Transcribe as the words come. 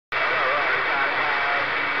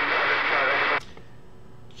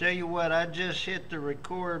Tell you what, I just hit the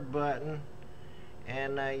record button,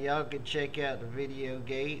 and y'all can check out the video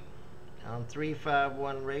gate on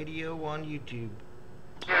 351 Radio on YouTube.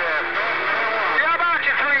 Yeah, how about you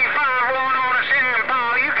 351 on us in,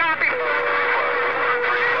 Paul? You copy?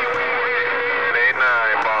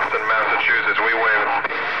 89, Boston, Massachusetts, we win.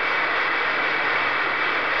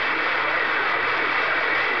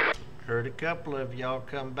 Heard a couple of y'all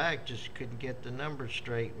come back, just couldn't get the numbers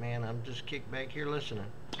straight, man. I'm just kicked back here listening.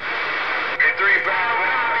 Hey, 351.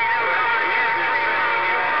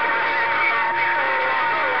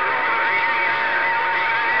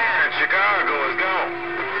 Chicago is gone.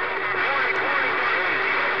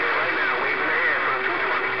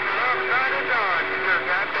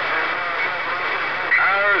 I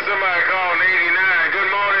heard somebody calling 89. Good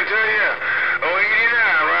morning to you. Oh,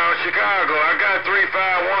 89 around Chicago. I got 351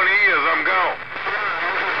 ears. I'm gone.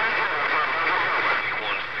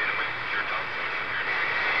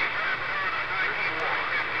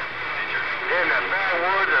 In the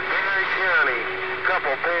backwoods of Perry County,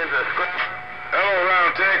 couple pins of scrap. Hello,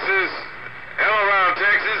 around Texas. Hello, around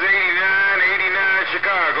Texas. 89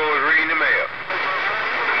 Chicago is reading the mail.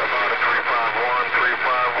 About a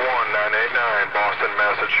 351, 989, Boston,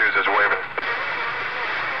 Massachusetts, waving.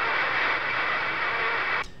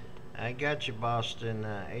 I got you, Boston,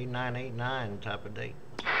 8989 type of date.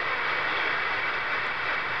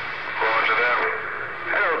 Roger that.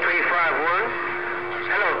 Hello, 351.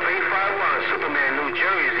 Hello, 351, Superman, New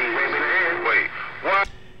Jersey, waving ahead. Wait,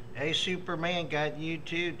 what? Hey, Superman, got you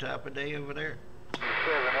too, top of day over there. 10-4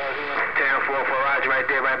 for Roger right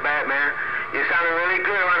there, right back, man. You sounding really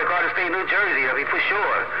good around the Garden State, New Jersey, I mean, for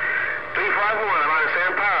sure. 351, around the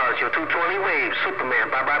San Paulo, your 220 waves,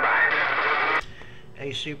 Superman, bye-bye-bye.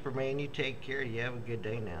 Hey, Superman, you take care. You have a good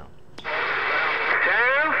day now. 10-4,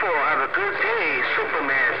 have a good day,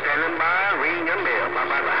 Superman, standing by, reading your mail,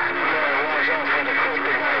 bye-bye-bye.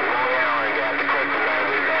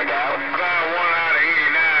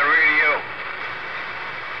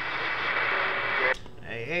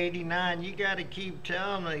 Hey, 89, you got to keep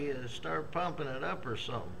telling me to start pumping it up or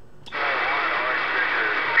something.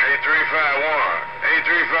 Hey,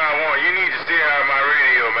 351, you need to stay out of my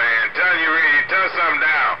radio, man. Turn your radio, turn something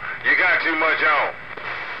down. You got too much on.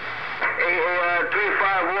 Hey,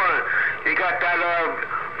 351, you got that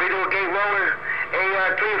video gate rolling? Hey,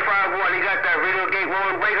 351, you got that video gate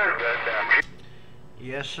rolling, breaker?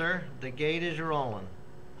 Yes, sir. The gate is rolling.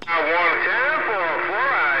 I want 10-4,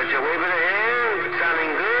 Roger, waving ahead, sounding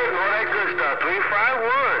good, and all that good stuff.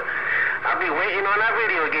 351, I'll be waiting on that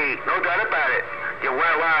video gate, no doubt about it. Your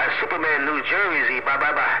worldwide Superman, New Jersey,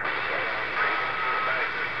 bye-bye-bye.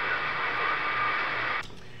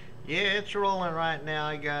 Yeah, it's rolling right now.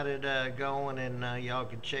 I got it going, and y'all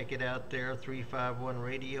can check it out there, 351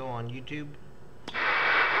 Radio on YouTube. 10-4.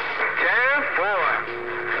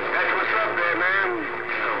 That's what's up there, man.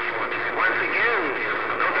 Once again,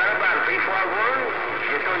 no doubt about it, 351,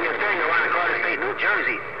 you're doing your thing around the Garden State, New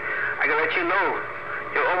Jersey. I can let you know,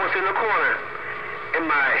 you're almost in the corner in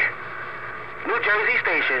my New Jersey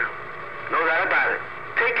station. No doubt about it.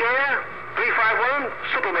 Take care. 351,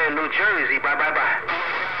 Superman, New Jersey. Bye-bye-bye.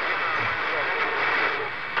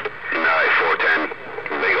 9410.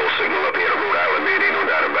 Big old signal up here at Rhode Island, man. Ain't no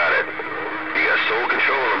doubt about it. You got sole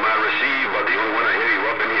control of my receive, but the only one I hear you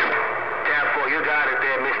up in here. 10-4, you got it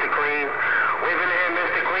there, Mr. Clean. Waving ahead,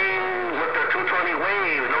 Mr. Clean, with the 220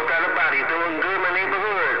 wave. No doubt about it. You're doing good in my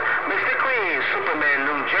neighborhood. Mr. Clean, Superman,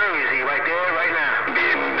 New Jersey, right there, right now.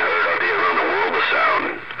 Being heard out there around the world of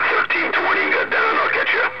sound. 1320, got down, I'll catch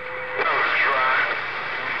you. I'll try.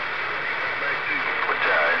 What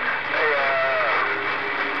time?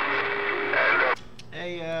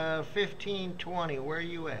 Hey, 1520, where are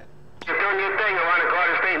you at? You're doing your thing around the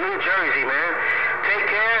Garden State, New Jersey, man. Take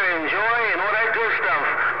care, enjoy, and all that good stuff.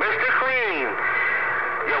 Mr. Clean,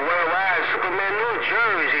 your worldwide Superman, New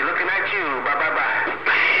Jersey, looking at you. Bye-bye-bye.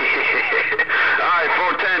 All right,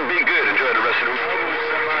 410, be good. Enjoy the rest of the week.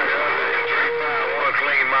 Somebody other than 351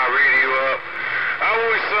 clean my radio up. I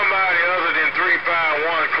wish somebody other than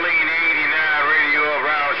 351 clean 89 radio up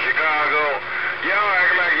around Chicago. Y'all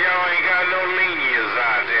act like y'all ain't got no lenience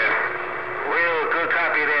out there. Real good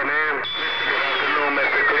copy there, man. Good afternoon,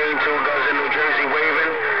 Mr. Clean, Two Guns in New Jersey,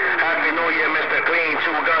 waving. Happy New Year, Mr. Clean,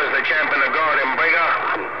 Two Guns, the champ in the garden,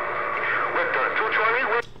 breaker. With the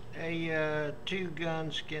 220. Hey, Two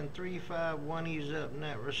Guns, can 351 ease up in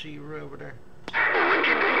that receiver over there?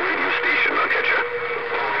 Rinky Dink radio station, I'll catch ya.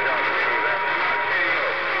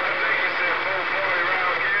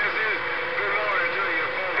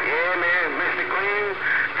 Yeah, man, Mr. Clean,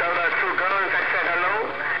 tell us Two Guns I said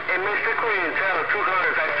hello. And Mr. Queen, tell 200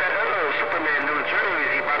 I said hello. Superman, New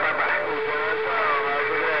Jersey. Bye, bye, bye.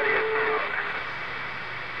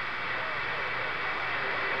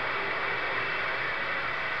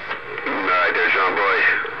 Alright there, John Boy.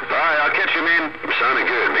 Alright, I'll catch you, man. Sounding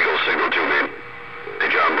good. Big old signal, too, man. Hey,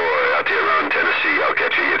 John Boy, out there around Tennessee. I'll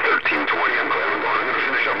catch you at 1320. I'm Claremont going. I'm going to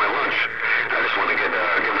finish up my lunch. I just want to get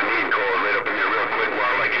my knee called right up in there real quick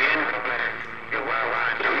while I can.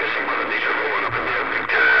 I'm guessing Mother Nature rolling up in there big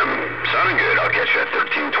time. Sounding good. I'll catch you at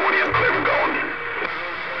 1320. I'm Claremont going.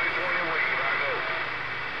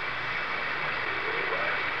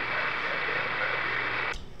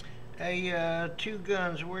 Hey, Two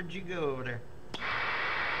Guns, where'd you go over there?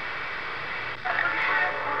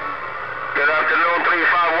 Good afternoon, 351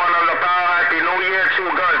 on the power. Happy New Year, Two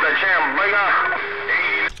Guns, the champ. Bring up.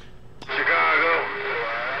 Chicago.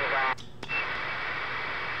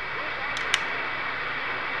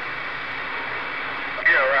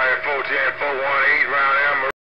 Yeah, right, 410, 418, right.